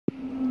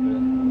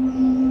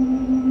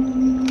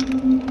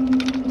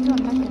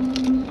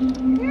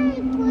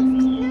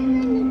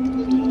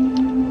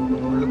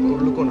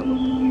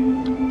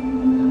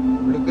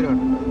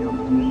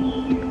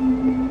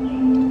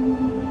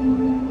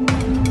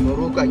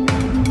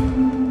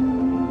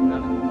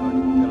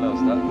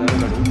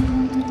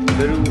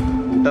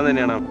കൂട്ടം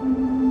തന്നെയാണ്.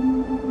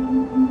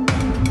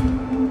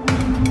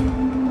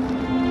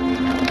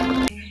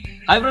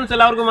 Hi friends,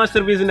 എല്ലാവർക്കും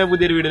മാസ്റ്റർ പീസിന്റെ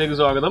പുതിയൊരു വീഡിയോയിലേക്ക്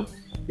സ്വാഗതം.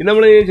 ഇന്ന്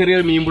നമ്മൾ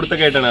ചെറിയൊരു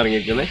മീൻപിടുത്തൊക്കെ ആയിട്ടാണ്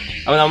ഇറങ്ങിയിരിക്കുന്നത്.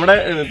 അപ്പോൾ നമ്മുടെ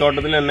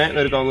തോട്ടത്തിൽ തന്നെ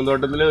ഒരു കവുങ്ങ്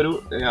തോട്ടത്തിൽ ഒരു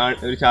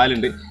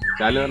ചാലുണ്ട്.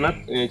 ചാല് പറഞ്ഞാൽ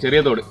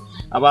ചെറിയ തോട്.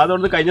 അപ്പോൾ ആ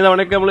തോട്ടത്തിൽ കഴിഞ്ഞ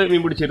തവണയൊക്കെ നമ്മൾ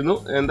മീൻ പിടിച്ചിരുന്നു.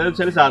 എന്താണെന്ന്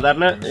വെച്ചാൽ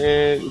സാധാരണ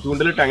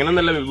ചൂണ്ടലിട്ട് അങ്ങനെ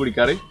നല്ല മീൻ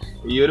പിടിക്കാറ്.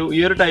 ഈ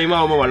ഒരു ടൈം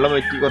ആകുമ്പോൾ വെള്ളം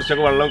വറ്റി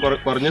കുറച്ചൊക്കെ വെള്ളം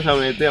കുറഞ്ഞ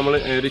സമയത്ത് നമ്മൾ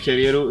ഒരു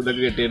ചെറിയൊരു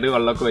ഇതൊക്കെ കെട്ടിയിട്ട്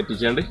വെള്ളമൊക്കെ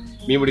വറ്റിച്ചാണ്ട്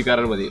മീൻ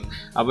പിടിക്കാറാണ് പതിവ്.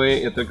 അപ്പോൾ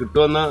എത്ര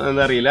കിട്ടുമെന്ന്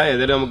എന്താ അറിയില്ല.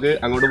 ഏതായാലും നമുക്ക്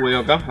അങ്ങോട്ട് പോയി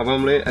നോക്കാം. അപ്പോൾ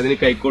നമ്മൾ അതിന്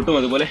കൈക്കോട്ടും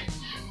അതുപോലെ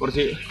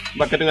കുറച്ച്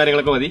ബക്കറ്റും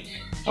കാര്യങ്ങളൊക്കെ മതി.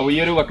 അപ്പോൾ ഈ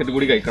ഒരു ബക്കറ്റ്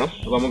കൂടി കഴിക്കണം.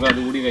 അപ്പോൾ നമുക്ക്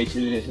അതുകൂടി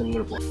കഴിച്ചതിന് ശേഷം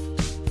നിങ്ങൾ പോകാം.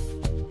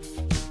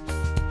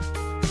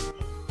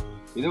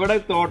 ഇതിവിടെ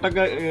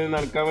തോട്ടൊക്കെ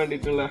നനക്കാൻ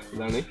വേണ്ടിയിട്ടുള്ള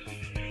ഇതാണ്,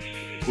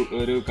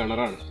 ഒരു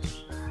കിണറാണ്.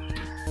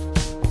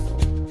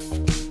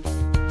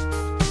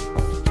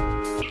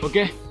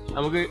 ഓക്കെ,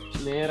 നമുക്ക്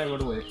നേരെ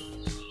അങ്ങോട്ട് പോയി.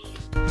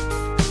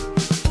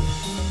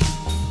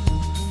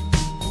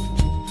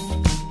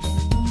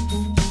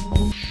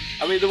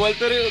 അപ്പോൾ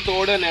ഇതുപോലത്തെ ഒരു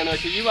തോട് തന്നെയാണ്.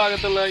 പക്ഷേ ഈ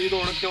ഭാഗത്തുള്ള ഈ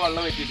തോടൊക്കെ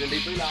വെള്ളം വെച്ചിട്ടുണ്ട്.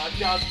 ഇപ്പോൾ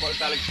ലാസ്റ്റ് ആ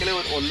തലക്കിൽ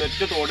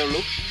ഒന്നൊറ്റ തോടേ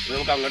ഉള്ളൂ.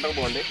 നമുക്ക് അങ്ങോട്ടൊക്കെ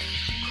പോകണ്ടേ.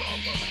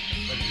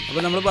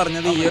 അപ്പോൾ നമ്മൾ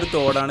പറഞ്ഞത് ഈ ഒരു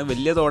തോടാണ്,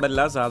 വലിയ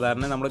തോടല്ല,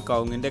 സാധാരണ നമ്മൾ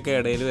കവുങ്ങിൻ്റെ ഒക്കെ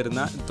ഇടയിൽ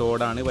വരുന്ന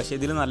തോടാണ്. പക്ഷേ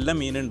ഇതിൽ നല്ല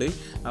മീനുണ്ട്.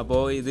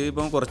 അപ്പോൾ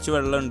ഇതിപ്പം കുറച്ച്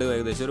വെള്ളമുണ്ട്,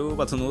 ഏകദേശം ഒരു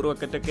 100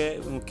 ബക്കറ്റൊക്കെ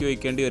മുക്കി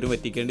വയ്ക്കേണ്ടി വരും,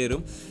 വറ്റിക്കേണ്ടി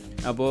വരും.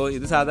 അപ്പോൾ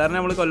ഇത് സാധാരണ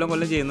നമ്മൾ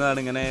കൊല്ലം ചെയ്യുന്നതാണ്,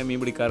 ഇങ്ങനെ മീൻ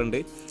പിടിക്കാറുണ്ട്.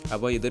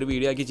 അപ്പോൾ ഇതൊരു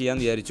വീഡിയോ ആക്കി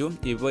ചെയ്യാമെന്ന് വിചാരിച്ചു.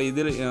 ഇപ്പോൾ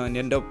ഇതിൽ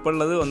എൻ്റെ ഒപ്പം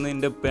ഉള്ളത് ഒന്ന്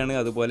എൻ്റെ ഉപ്പയാണ്,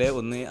 അതുപോലെ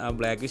ഒന്ന് ആ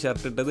ബ്ലാക്ക്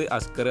ഷർട്ട് ഇട്ടത്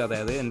അസ്കർ,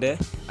 അതായത് എൻ്റെ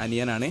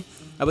അനിയനാണ്.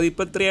 അപ്പോൾ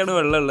ഇപ്പോൾ ഇത്രയാണ്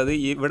വെള്ളം ഉള്ളത്,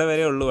 ഇവിടെ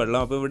വരെ ഉള്ളൂ വെള്ളം.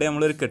 അപ്പോൾ ഇവിടെ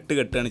നമ്മളൊരു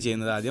കെട്ടാണ്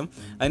ചെയ്യുന്നത് ആദ്യം.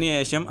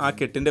 അതിനുശേഷം ആ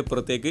കെട്ടിൻ്റെ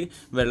അപ്പുറത്തേക്ക്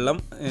വെള്ളം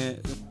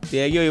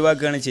തേകി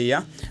ഒഴിവാക്കുകയാണ് ചെയ്യുക.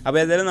 അപ്പോൾ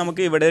ഏതായാലും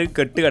നമുക്ക് ഇവിടെ ഒരു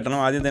കെട്ട് കെട്ടണം.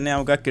 ആദ്യം തന്നെ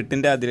നമുക്ക് ആ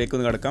കെട്ടിൻ്റെ അതിലേക്ക്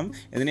ഒന്ന് കിടക്കാം.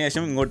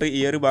 ഇതിനുശേഷം ഇങ്ങോട്ട്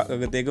ഈ ഒരു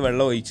ഭാഗത്തേക്ക്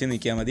വെള്ളം ഒഴിച്ച്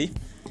നിൽക്കിയാൽ മതി.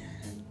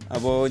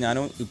 അപ്പോൾ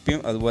ഞാനും ഇപ്പം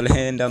അതുപോലെ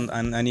എൻ്റെ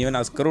അനിയൻ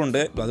അസ്കറും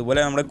ഉണ്ട്, അതുപോലെ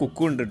നമ്മുടെ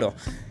കുക്കും ഉണ്ട് കേട്ടോ.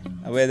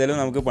 അപ്പോൾ ഏതായാലും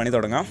നമുക്ക് പണി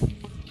തുടങ്ങാം.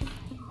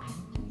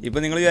 ഇപ്പോൾ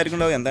നിങ്ങൾ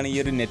വിചാരിക്കുന്നുണ്ടാവും എന്താണ് ഈ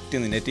ഒരു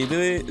നെറ്റ് ഇത്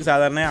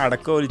സാധാരണ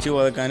അടക്ക ഒലിച്ച്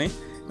പോകാൻ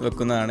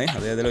വെക്കുന്നതാണ്.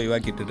 അത് ഏതായാലും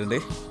ഒഴിവാക്കിയിട്ടിട്ടുണ്ട്.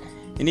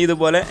 ഇനി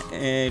ഇതുപോലെ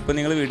ഇപ്പോൾ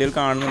നിങ്ങൾ വീഡിയോയിൽ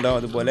കാണുന്നുണ്ടാവും,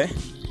 അതുപോലെ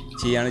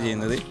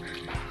ചെയ്യുന്നത്.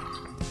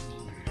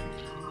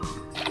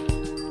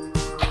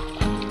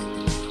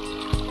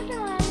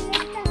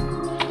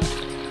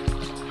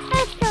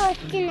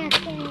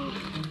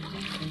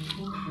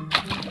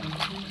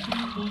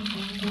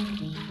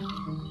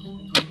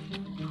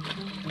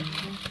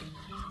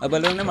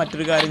 അതുപോലെ തന്നെ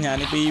മറ്റൊരു കാര്യം,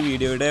 ഞാനിപ്പോൾ ഈ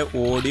വീഡിയോയുടെ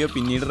ഓഡിയോ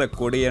പിന്നീട്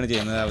റെക്കോർഡ് ചെയ്യാണ്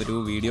ചെയ്യുന്നത്. ഒരു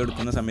വീഡിയോ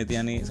എടുക്കുന്ന സമയത്ത്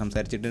ഞാൻ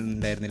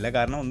സംസാരിച്ചിട്ടുണ്ടായിരുന്നില്ല.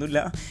 കാരണം ഒന്നുമില്ല,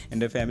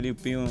 എൻ്റെ ഫാമിലി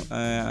ഇപ്പം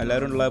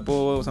എല്ലാവരും ഉള്ളപ്പോൾ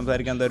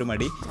സംസാരിക്കാൻ എന്താ ഒരു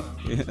മടി.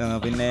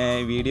 പിന്നെ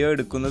വീഡിയോ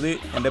എടുക്കുന്നത്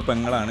എൻ്റെ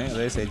പെങ്ങളാണ്,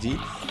 അതായത് സജി.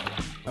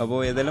 അപ്പോൾ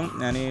ഏതായാലും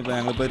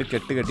ഞങ്ങളിപ്പോൾ ഒരു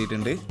കെട്ട്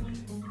കെട്ടിയിട്ടുണ്ട്.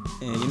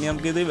 ഇനി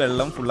നമുക്കിത്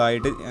വെള്ളം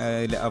ഫുള്ളായിട്ട്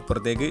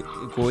അപ്പുറത്തേക്ക്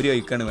കോരി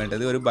ഒഴിക്കുകയാണ്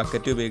വേണ്ടത്. ഒരു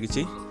ബക്കറ്റ്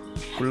ഉപയോഗിച്ച്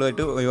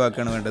ഫുള്ളായിട്ട്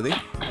ഒഴിവാക്കുകയാണ് വേണ്ടത്.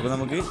 അപ്പോൾ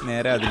നമുക്ക്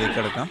നേരെ അതിലേക്ക്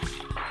കിടക്കാം.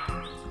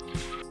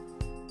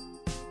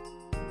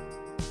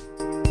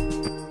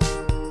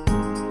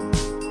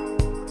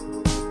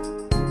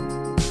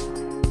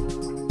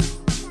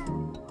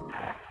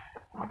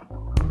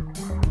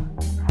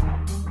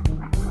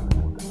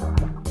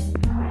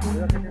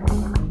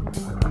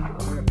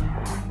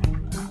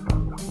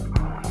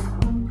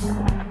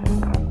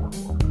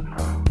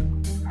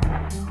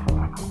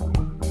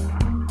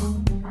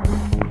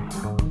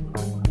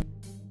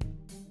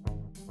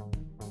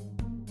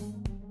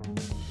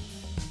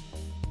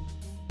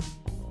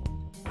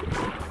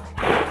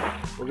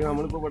 ഓക്കെ,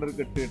 നമ്മളിപ്പോൾ ഇവിടെ ഒരു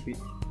കെട്ട് കെട്ടി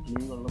ഈ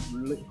വെള്ളം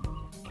ഫുള്ള്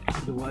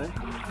ഇതുപോലെ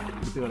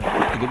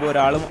ഇതിപ്പോൾ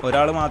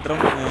ഒരാൾ മാത്രം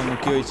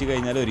മുക്കി ഒഴിച്ച്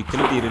കഴിഞ്ഞാൽ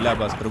ഒരിക്കലും തീരില്ല.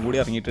 ബസ്കറും കൂടി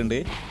ഇറങ്ങിയിട്ടുണ്ട്,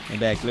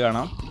 ബാക്കിൽ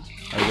കാണാം.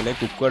 അതുപോലെ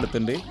കുക്കും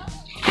എടുത്തിട്ടുണ്ട്.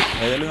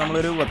 ഏതായാലും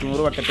നമ്മളൊരു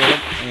 100 ബക്കറ്റോളം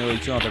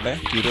ഒഴിച്ച് നോക്കട്ടെ,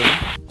 തീരുമോ.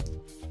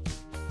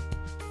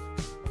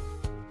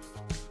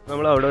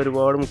 നമ്മൾ അവിടെ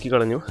ഒരുപാട് മുക്കി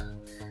കളഞ്ഞു.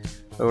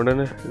 അതുകൊണ്ട്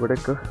തന്നെ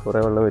ഇവിടെയൊക്കെ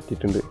കുറേ വെള്ളം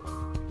വറ്റിയിട്ടുണ്ട്.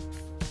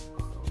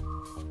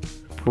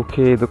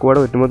 ഓക്കെ, ഇതൊക്കെ കൂടെ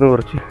പറ്റുമ്പോൾ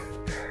കുറച്ച്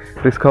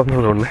റിസ്ക്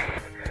ആവുന്നതുകൊണ്ട്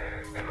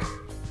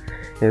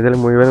ഏതായാലും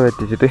മുഴുവൻ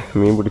വറ്റിച്ചിട്ട്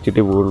മീൻ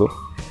പിടിച്ചിട്ടേ പോവുള്ളൂ.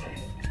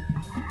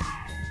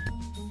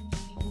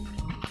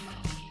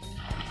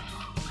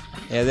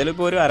 ഏതായാലും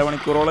ഇപ്പോൾ ഒരു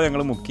അരമണിക്കൂറോളം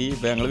ഞങ്ങൾ മുക്കി.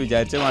 ഇപ്പോൾ ഞങ്ങൾ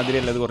വിചാരിച്ച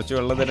മാതിരിയല്ല, അത് കുറച്ച്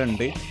വെള്ളം തന്നെ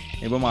ഉണ്ട്.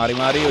 ഇപ്പോൾ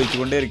മാറി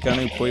ഒഴിച്ചുകൊണ്ടേ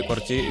ഇരിക്കുകയാണ്.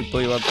 ഇപ്പോൾ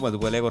ഒഴിവാക്കും,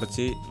 അതുപോലെ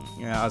കുറച്ച്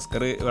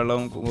അസ്കർ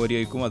വെള്ളം കോരി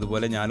ഒഴിക്കും,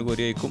 അതുപോലെ ഞാൻ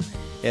കോരി ഒഴിക്കും.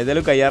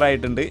 ഏതായാലും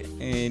കയ്യാറായിട്ടുണ്ട്,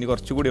 ഇനി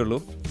കുറച്ചുകൂടി ഉള്ളൂ.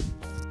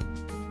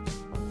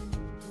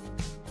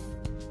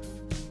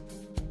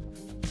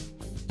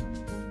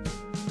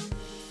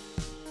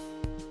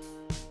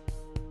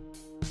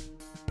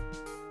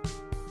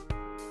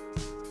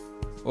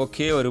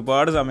 ഓക്കെ,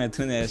 ഒരുപാട്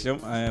സമയത്തിന് ശേഷം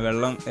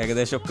വെള്ളം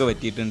ഏകദേശമൊക്കെ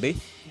വറ്റിയിട്ടുണ്ട്.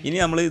 ഇനി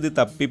നമ്മൾ ഇത്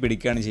തപ്പി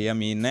പിടിക്കുകയാണ് ചെയ്യുക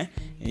മീനിനെ.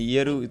 ഈ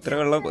ഒരു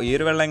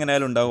വെള്ളം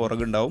എങ്ങനെയായാലും ഉണ്ടാവും,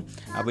 ഉറകുണ്ടാവും.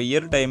 അപ്പോൾ ഈ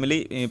ഒരു ടൈമിൽ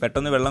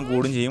പെട്ടെന്ന് വെള്ളം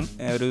കൂടും ചെയ്യും.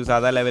 ഒരു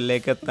സാധാ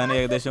ലെവലിലേക്ക് എത്താൻ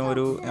ഏകദേശം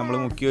നമ്മൾ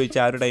മുക്കി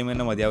ഒഴിച്ച് ആ ഒരു ടൈം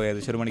തന്നെ മതിയാവും.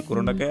 ഏകദേശം ഒരു മണിക്കൂർ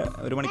കൊണ്ടൊക്കെ,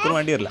 ഒരു മണിക്കൂർ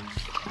വേണ്ടി വരില്ല.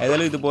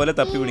 ഏതായാലും ഇതുപോലെ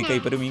തപ്പി പിടിക്കുക.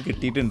 ഇപ്പോൾ ഒരു മീൻ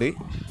കിട്ടിയിട്ടുണ്ട്.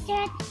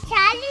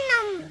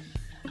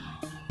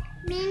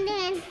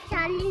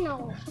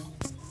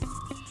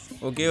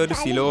 ഓക്കെ, ഒരു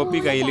സിലോപ്പി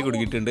കയ്യിൽ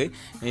കുടുക്കിയിട്ടുണ്ട്.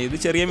 ഇത്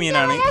ചെറിയ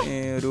മീനാണ്,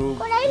 ഒരു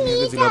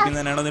സിലോപ്പി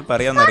തന്നെയാണോ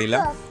പറയാമെന്നറിയില്ല.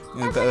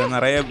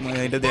 നിറയെ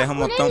അതിൻ്റെ ദേഹം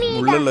മൊത്തം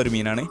മുള്ളുള്ളൊരു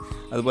മീനാണ്.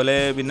 അതുപോലെ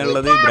പിന്നെ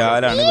ഉള്ളത്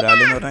ബ്രാലാണ്.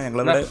 ബ്രാലെന്ന് പറഞ്ഞാൽ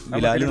ഞങ്ങളിവിടെ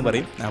ബിലാൽ എന്ന്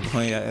പറയും. അപ്പോൾ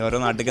ഓരോ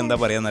നാട്ടിലേക്ക് എന്താ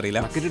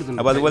പറയാമെന്നറിയില്ല.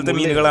 അപ്പോൾ അതുപോലത്തെ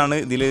മീനുകളാണ്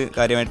ഇതിൽ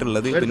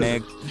കാര്യമായിട്ടുള്ളത്.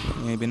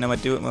 പിന്നെ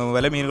മറ്റു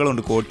പല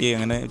മീനുകളുണ്ട്, കോട്ടി,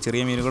 അങ്ങനെ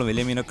ചെറിയ മീനുകളും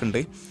വലിയ മീനൊക്കെ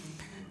ഉണ്ട്.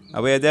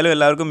 അപ്പോൾ ഏതായാലും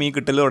എല്ലാവർക്കും മീൻ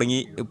കിട്ടൽ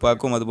തുടങ്ങി.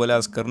 ഉപ്പാക്കും അതുപോലെ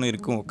അസ്കറിനും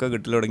ഇരിക്കും ഒക്കെ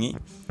കിട്ടൽ തുടങ്ങി.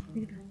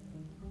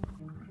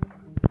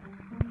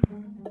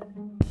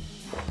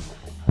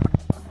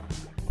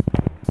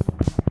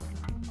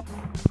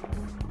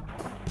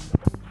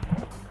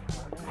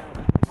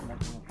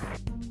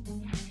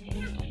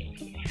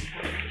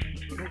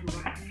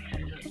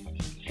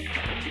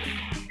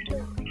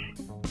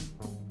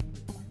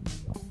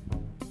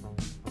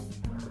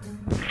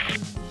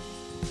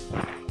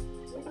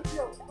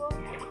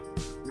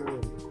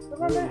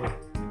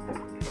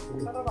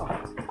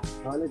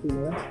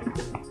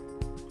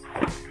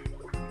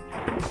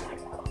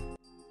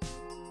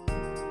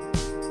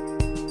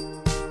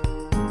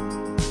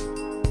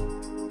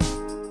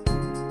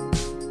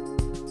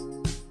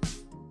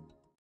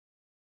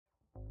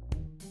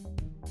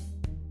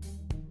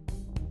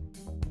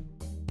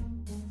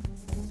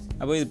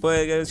 അപ്പോൾ ഇപ്പോൾ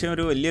ഏകദേശം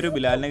ഒരു വലിയൊരു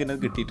ബിലാലിനെ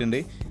കിട്ടിയിട്ടുണ്ട്.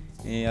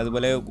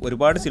 അതുപോലെ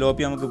ഒരുപാട്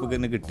സിലോപ്പി നമുക്ക് ഇപ്പോൾ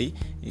ഇങ്ങനെ കിട്ടി.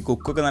 ഈ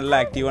കുക്കൊക്കെ നല്ല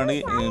ആക്റ്റീവാണ്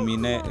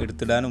മീനെ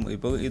എടുത്തിടാനും.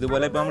 ഇപ്പോൾ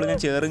ഇതുപോലെ ഇപ്പോൾ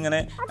നമ്മളിങ്ങനെ ചേറിങ്ങനെ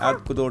ആ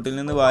തോട്ടിൽ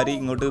നിന്ന് വാരി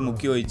ഇങ്ങോട്ട്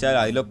മുക്കി ഒഴിച്ചാൽ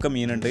അതിലൊക്കെ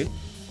മീനുണ്ട്.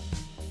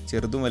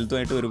 ചെറുതും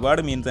വലുതുമായിട്ട്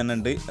ഒരുപാട് മീൻ തന്നെ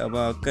ഉണ്ട്.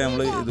 അപ്പോൾ ഒക്കെ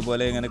നമ്മൾ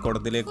ഇതുപോലെ ഇങ്ങനെ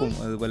കുടത്തിലേക്കും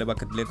അതുപോലെ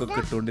ബക്കറ്റിലേക്കും ഒക്കെ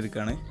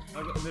ഇട്ടുകൊണ്ടിരിക്കുകയാണ്.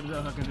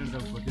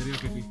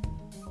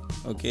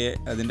 ഓക്കെ,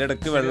 അതിൻ്റെ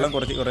ഇടയ്ക്ക് വെള്ളം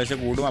കുറേശ്ശെ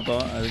കൂടും. അപ്പോൾ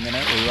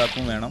അതിങ്ങനെ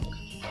ഒഴിവാക്കും വേണം.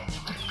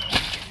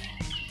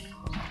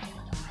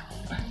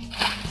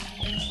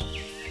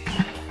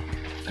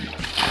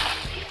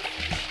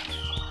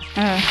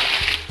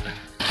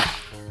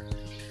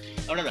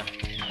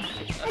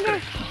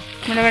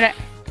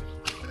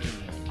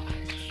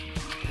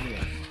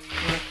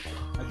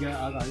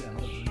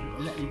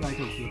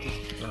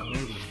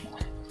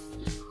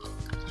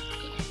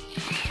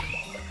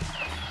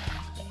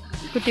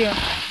 കുട്ടിയോ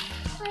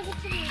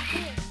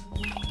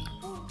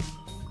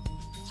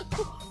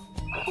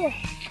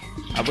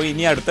അപ്പോൾ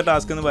ഇനി അടുത്ത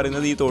ടാസ്ക് എന്ന്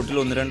പറയുന്നത് ഈ തോട്ടിൽ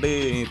 1-2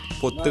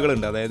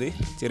 പൊത്തുകളുണ്ട്, അതായത്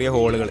ചെറിയ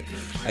ഹോളുകൾ.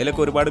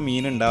 അതിലൊക്കെ ഒരുപാട്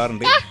മീൻ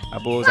ഉണ്ടാവാറുണ്ട്.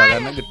 അപ്പോൾ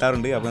സാധാരണ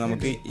കിട്ടാറുണ്ട്. അപ്പോൾ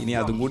നമുക്ക് ഇനി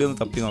അതും കൂടി ഒന്ന്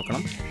തപ്പി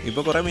നോക്കണം.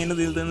 ഇപ്പോൾ കുറേ മീൻ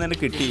ഇതിൽ നിന്ന് തന്നെ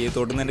കിട്ടി, ഈ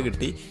തോട്ടിൽ നിന്ന് തന്നെ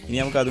കിട്ടി. ഇനി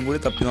നമുക്ക് അതും കൂടി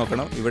തപ്പി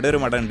നോക്കണം. ഇവിടെ ഒരു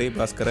മട ഉണ്ട്,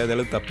 ഭാസ്കർ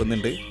ഏതായാലും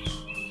തപ്പുന്നുണ്ട്.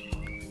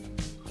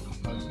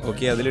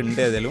 ഓക്കെ,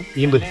 അതിലുണ്ട് ഏതായാലും.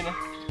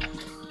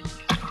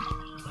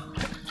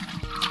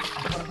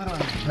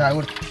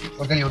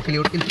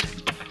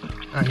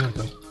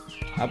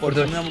 അപ്പോൾ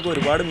നമുക്ക്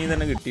ഒരുപാട് മീൻ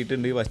തന്നെ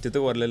കിട്ടിയിട്ടുണ്ട് ഫസ്റ്റത്തെ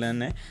കുറലിൽ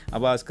തന്നെ.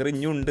 അപ്പോൾ ഭാസ്കർ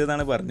ഇനിയും ഉണ്ട്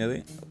എന്നാണ് പറഞ്ഞത്.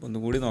 ഒന്നും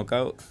കൂടി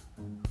നോക്കാം.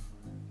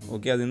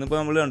 ഓക്കെ, അതിൽ നിന്നിപ്പോൾ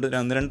നമ്മൾ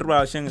 1-2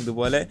 പ്രാവശ്യം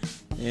ഇതുപോലെ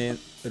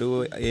ഒരു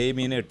 7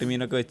 മീൻ 8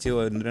 മീനൊക്കെ വെച്ച്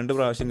 1-2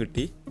 പ്രാവശ്യം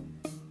കിട്ടി.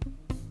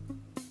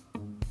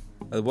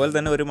 അതുപോലെ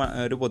തന്നെ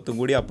ഒരു പൊത്തും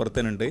കൂടി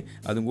അപ്പുറത്തനുണ്ട്,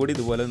 അതും കൂടി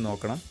ഇതുപോലെ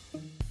നോക്കണം.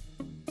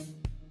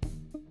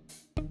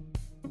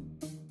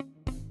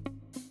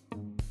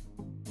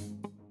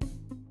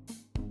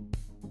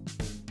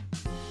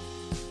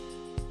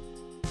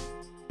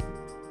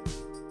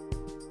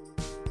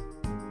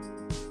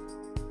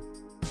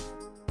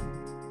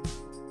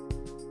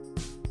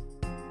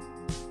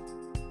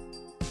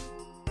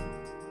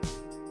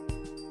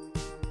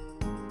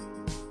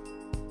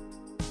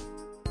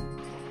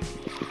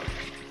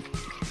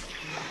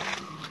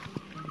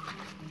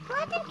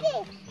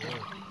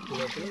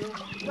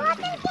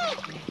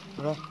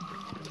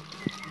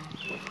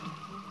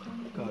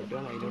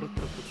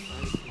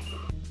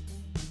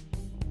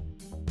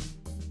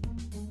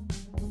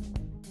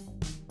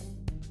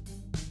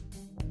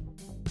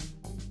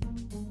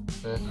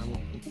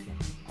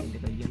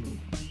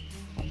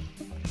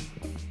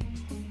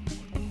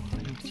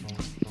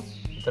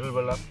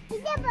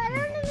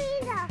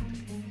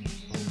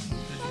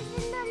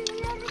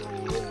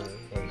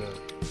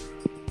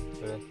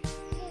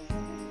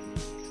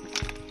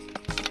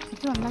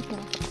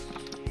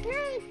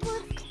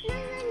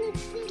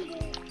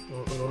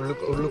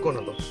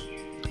 ഉള്ളിക്കൊണ്ടോ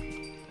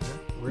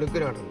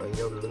ഉള്ളിക്കനാട്ടുണ്ടോ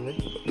അതിൻ്റെ ഉള്ളിൽ നിന്ന്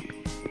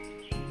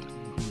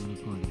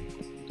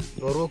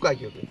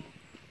നൂറുക്കാക്കി വെക്കും.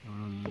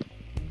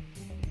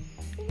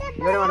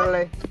 ഇങ്ങനെ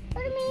വേണമല്ലേ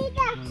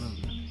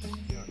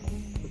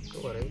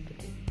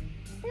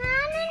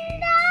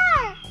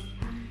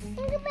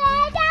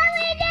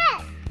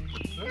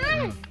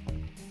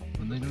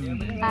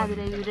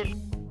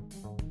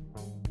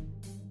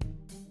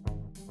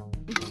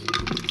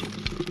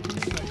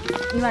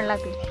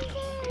വെള്ളാക്കി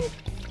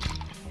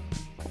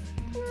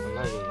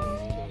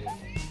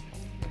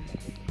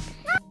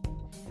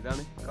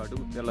ഇതാണ് കടു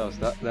കുത്തിയുള്ള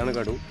അവസ്ഥ. ഇതാണ്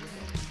കടു.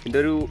 ഇതിൻ്റെ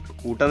ഒരു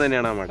കൂട്ടം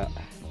തന്നെയാണ് ആ മട.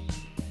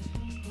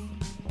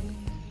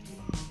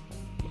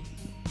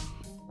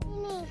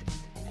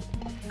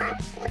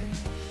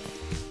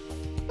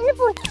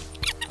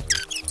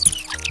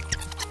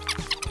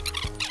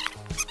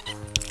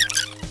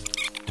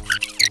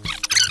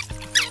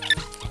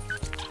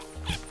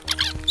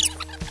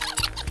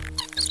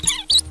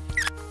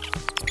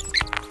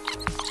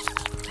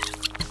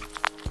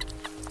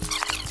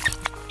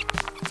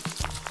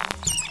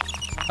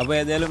 അപ്പോൾ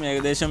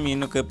ഏകദേശം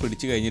മീനൊക്കെ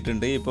പിടിച്ച്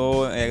കഴിഞ്ഞിട്ടുണ്ട്. ഇപ്പോൾ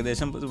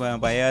ഏകദേശം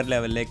പഴയ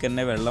ലെവലിലേക്ക്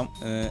തന്നെ വെള്ളം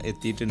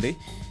എത്തിയിട്ടുണ്ട്.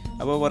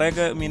 അപ്പോൾ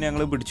കുറേയൊക്കെ മീൻ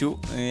ഞങ്ങൾ പിടിച്ചു,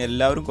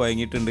 എല്ലാവരും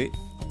കുഴങ്ങിയിട്ടുണ്ട്.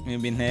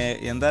 പിന്നെ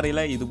എന്താ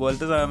അറിയില്ല,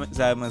 ഇതുപോലത്തെ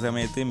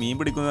സമയത്ത് മീൻ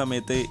പിടിക്കുന്ന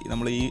സമയത്ത്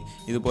നമ്മൾ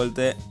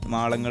ഇതുപോലത്തെ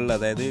മാളങ്ങളിൽ,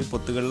 അതായത്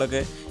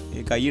പൊത്തുകളിലൊക്കെ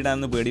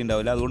കൈയിടാനൊന്നും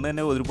പേടിയുണ്ടാവില്ല. അതുകൊണ്ട്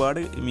തന്നെ ഒരുപാട്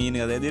മീൻ,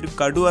 അതായത് ഒരു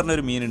കടു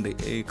പറഞ്ഞൊരു മീനുണ്ട്.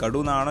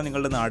 കടു എന്നാണോ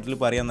നിങ്ങളുടെ നാട്ടിൽ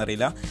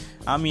പറയാമെന്നറിയില്ല.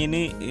 ആ മീൻ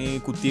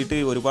കുത്തിയിട്ട്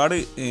ഒരുപാട്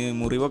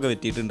മുറിവൊക്കെ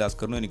പറ്റിയിട്ടുണ്ട്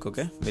അസ്കറിനും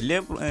എനിക്കൊക്കെ.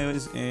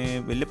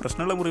 വലിയ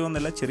പ്രശ്നമുള്ള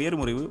മുറിവൊന്നുമല്ല, ചെറിയൊരു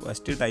മുറിവ്.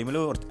 ഫസ്റ്റ്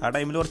ആ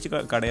ടൈമിൽ കുറച്ച്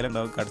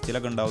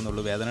കടച്ചിലൊക്കെ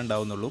ഉണ്ടാവുന്നുള്ളൂ, വേദന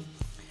ഉണ്ടാവുന്നുള്ളൂ.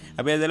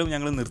 അപ്പോൾ ഏതായാലും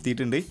ഞങ്ങൾ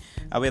നിർത്തിയിട്ടുണ്ട്.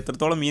 അപ്പോൾ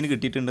എത്രത്തോളം മീൻ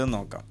കിട്ടിയിട്ടുണ്ടെന്ന്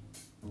നോക്കാം.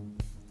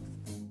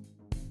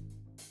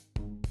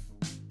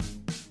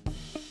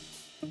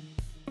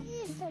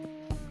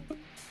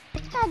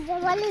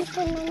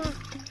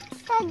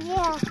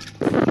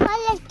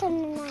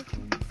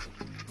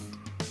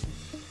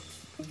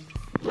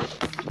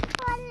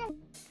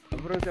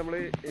 നമ്മൾ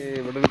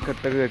ഇവിടെ ഒരു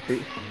കെട്ടൊക്കെ കെട്ടി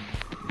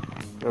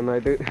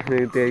നന്നായിട്ട്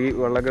തേകി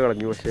വെള്ളമൊക്കെ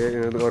കളഞ്ഞു. പക്ഷേ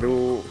ഒരു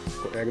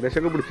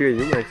ഏകദേശമൊക്കെ പിടിച്ചു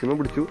കഴിഞ്ഞു, മാക്സിമം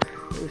പിടിച്ചു.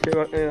 പക്ഷേ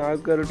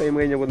ആൾക്കൊരു ടൈം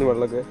കഴിഞ്ഞപ്പോൾ ഒന്ന്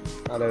വെള്ളമൊക്കെ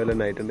ആ ലെവൽ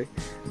തന്നെ ആയിട്ടുണ്ട്.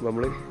 അപ്പോൾ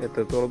നമ്മൾ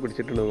എത്രത്തോളം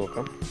പിടിച്ചിട്ടുണ്ടെന്ന്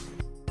നോക്കാം.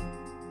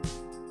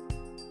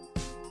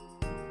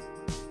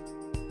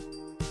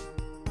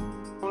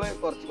 നമ്മൾ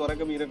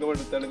കുറേയൊക്കെ മീനൊക്കെ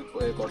എടുത്താണ്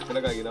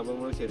കുറച്ചിലൊക്കെ ആക്കിയത്. അപ്പോൾ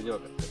നമ്മൾ ശരിഞ്ഞു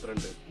നോക്കാം എത്ര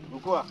ഉണ്ട്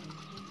നോക്കുവാ.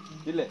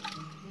 ഇല്ലേ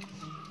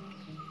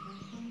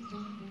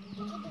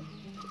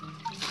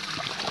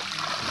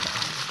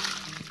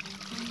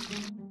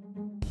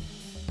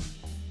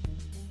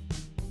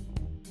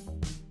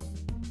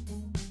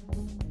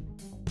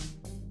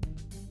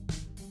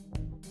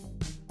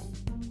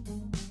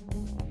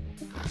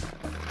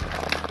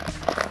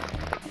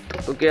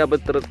ഓക്കെ. അപ്പോൾ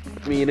ഇത്ര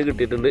മീൻ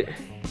കിട്ടിയിട്ടുണ്ട്.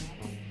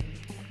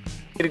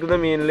 ഇരിക്കുന്ന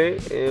മീനിൽ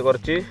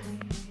കുറച്ച്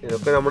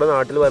ഇതൊക്കെ നമ്മുടെ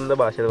നാട്ടിൽ പറയുന്ന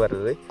ഭാഷയാണ്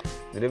പറയുന്നത്.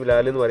 ഇതിന്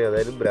ബ്രാല് എന്ന് പറയും,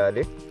 അതായത്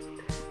ബ്രാല്.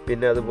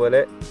 പിന്നെ അതുപോലെ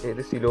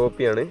ഇത്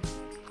സിലോപ്പിയാണ്.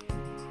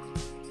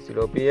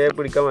 സിലോപ്പിയെ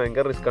പിടിക്കാൻ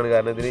ഭയങ്കര റിസ്ക്കാണ്,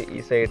 കാരണം ഇതിന്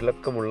ഈ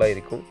സൈഡിലൊക്കെ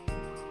മുള്ളായിരിക്കും.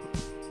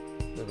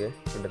 ഓക്കെ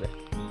ഉണ്ടല്ലേ.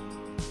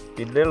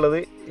 പിന്നെ ഉള്ളത്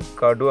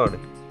കടുവാണ്.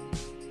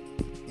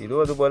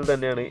 ഇതും അതുപോലെ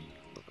തന്നെയാണ്.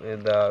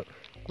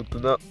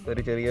 കുത്തുന്ന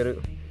ഒരു ചെറിയൊരു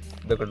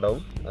ഇതൊക്കെ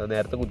ഉണ്ടാവും. അത്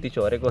നേരത്തെ കുത്തി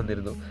ചോരയൊക്കെ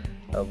വന്നിരുന്നു.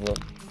 അപ്പോൾ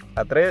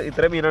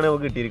ഇത്ര മീനാണ്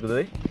നമുക്ക്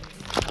കിട്ടിയിരിക്കുന്നത്.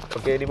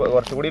 ഓക്കെ, ഇനി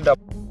കുറച്ചും കൂടി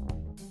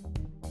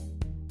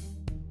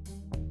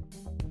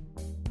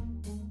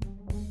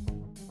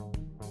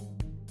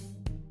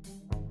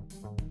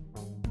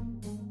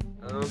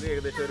നമുക്ക്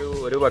ഏകദേശം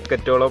ഒരു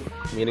ബക്കറ്റോളം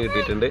മീൻ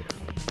കിട്ടിയിട്ടുണ്ട്.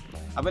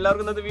 അപ്പോൾ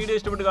എല്ലാവർക്കും ഇന്നത്തെ വീഡിയോ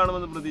ഇഷ്ടപ്പെട്ട്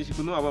കാണുമെന്ന്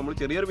പ്രതീക്ഷിക്കുന്നു. അപ്പോൾ നമ്മൾ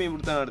ചെറിയൊരു മീൻ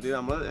പിടുത്താണ് നടത്തിയത്.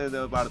 നമ്മൾ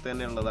പാടത്ത്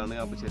തന്നെ ഉള്ളതാണ്.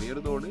 അപ്പോൾ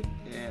ചെറിയൊരു തോട്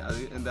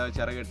അത്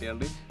ചിറ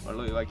കെട്ടിയാണ്ട്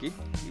വെള്ളം ഒഴിവാക്കി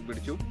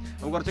പിടിച്ചു.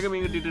 അപ്പോൾ കുറച്ചൊക്കെ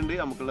മീൻ കിട്ടിയിട്ടുണ്ട്,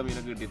 നമുക്കുള്ള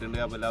മീനൊക്കെ കിട്ടിയിട്ടുണ്ട്.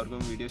 അപ്പോൾ എല്ലാവർക്കും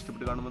വീഡിയോ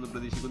ഇഷ്ടപ്പെട്ട് കാണുമെന്ന്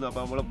പ്രതീക്ഷിക്കുന്നു.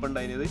 അപ്പോൾ നമ്മളിപ്പോൾ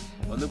ഉണ്ടായിരുന്നത്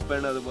ഒന്ന്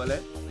ഇപ്പോഴാണ്, അതുപോലെ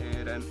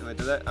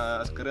മറ്റേത്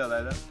അസ്കർ,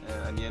 അതായത്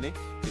അനിയന്,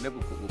 പിന്നെ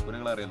കുക്കു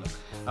നിങ്ങൾ അറിയാമല്ലോ.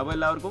 അപ്പോൾ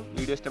എല്ലാവർക്കും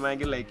വീഡിയോ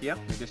ഇഷ്ടമായെങ്കിൽ ലൈക്ക് ചെയ്യാം,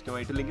 വീഡിയോ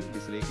ഇഷ്ടമായിട്ടില്ലെങ്കിൽ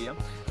ഡിസ്ലൈക്ക് ചെയ്യാം.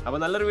 അപ്പോൾ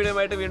നല്ലൊരു വീഡിയോ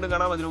ആയിട്ട് വീണ്ടും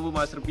കാണാം. അതിനു മുമ്പ്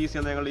മാസ്റ്റർപീസ്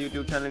എന്ന ഞങ്ങളുടെ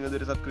യൂട്യൂബ് ചാനൽ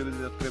ഇതൊരു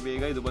സബ്സ്ക്രൈബ്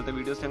ചെയ്യുക. ഇതുപോലത്തെ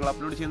വീഡിയോസ് ഞങ്ങൾ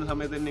അപ്ലോഡ് ചെയ്യുന്ന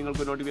സമയത്ത് നിങ്ങൾക്ക്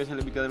നോട്ടിഫിക്കേഷൻ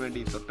ലഭിക്കാൻ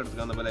വേണ്ടി തൊട്ടടുത്ത്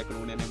കാണുന്ന ബെൽ ഐക്കൺ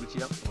കൂടി എനേബിൾ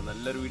ചെയ്യാം. അപ്പോൾ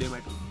നല്ലൊരു വീഡിയോ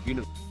ആയിട്ട്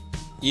വീണ്ടും.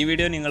 ഈ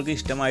വീഡിയോ നിങ്ങൾക്ക്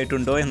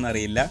ഇഷ്ടമായിട്ടുണ്ടോ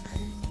എന്നറിയില്ല,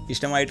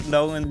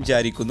 ഇഷ്ടമായിട്ടുണ്ടാവും എന്ന്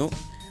വിചാരിക്കുന്നു.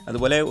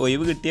 അതുപോലെ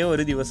ഒഴിവ് കിട്ടിയ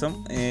ഒരു ദിവസം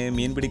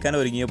മീൻ പിടിക്കാൻ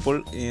ഒരുങ്ങിയപ്പോൾ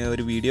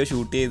ഒരു വീഡിയോ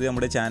ഷൂട്ട് ചെയ്ത്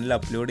നമ്മുടെ ചാനൽ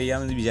അപ്ലോഡ്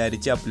ചെയ്യാമെന്ന്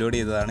വിചാരിച്ച് അപ്ലോഡ്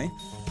ചെയ്തതാണ്.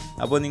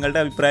 അപ്പോൾ നിങ്ങളുടെ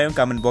അഭിപ്രായം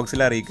കമൻറ്റ്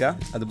ബോക്സിൽ അറിയിക്കുക.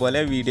 അതുപോലെ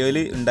വീഡിയോയിൽ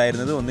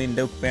ഉണ്ടായിരുന്നത് ഒന്ന്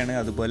എൻ്റെ ഉപ്പയാണ്,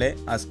 അതുപോലെ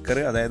അസ്കർ,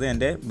 അതായത്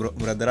എൻ്റെ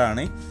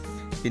ബ്രദറാണ്.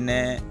 പിന്നെ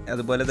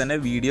അതുപോലെ തന്നെ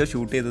വീഡിയോ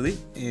ഷൂട്ട് ചെയ്തത്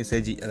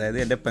സെജി, അതായത്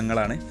എൻ്റെ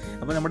പെങ്ങളാണ്.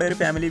 അപ്പോൾ നമ്മുടെ ഒരു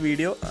ഫാമിലി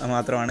വീഡിയോ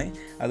മാത്രമാണ്.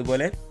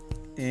 അതുപോലെ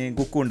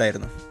കുക്കു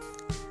ഉണ്ടായിരുന്നു.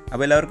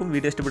 അപ്പോൾ എല്ലാവർക്കും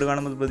വീഡിയോ ഇഷ്ടപ്പെട്ട്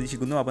കാണുമെന്ന്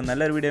പ്രതീക്ഷിക്കുന്നു. അപ്പോൾ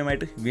നല്ലൊരു വീഡിയോ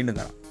ആയിട്ട് വീണ്ടും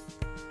കാണാം.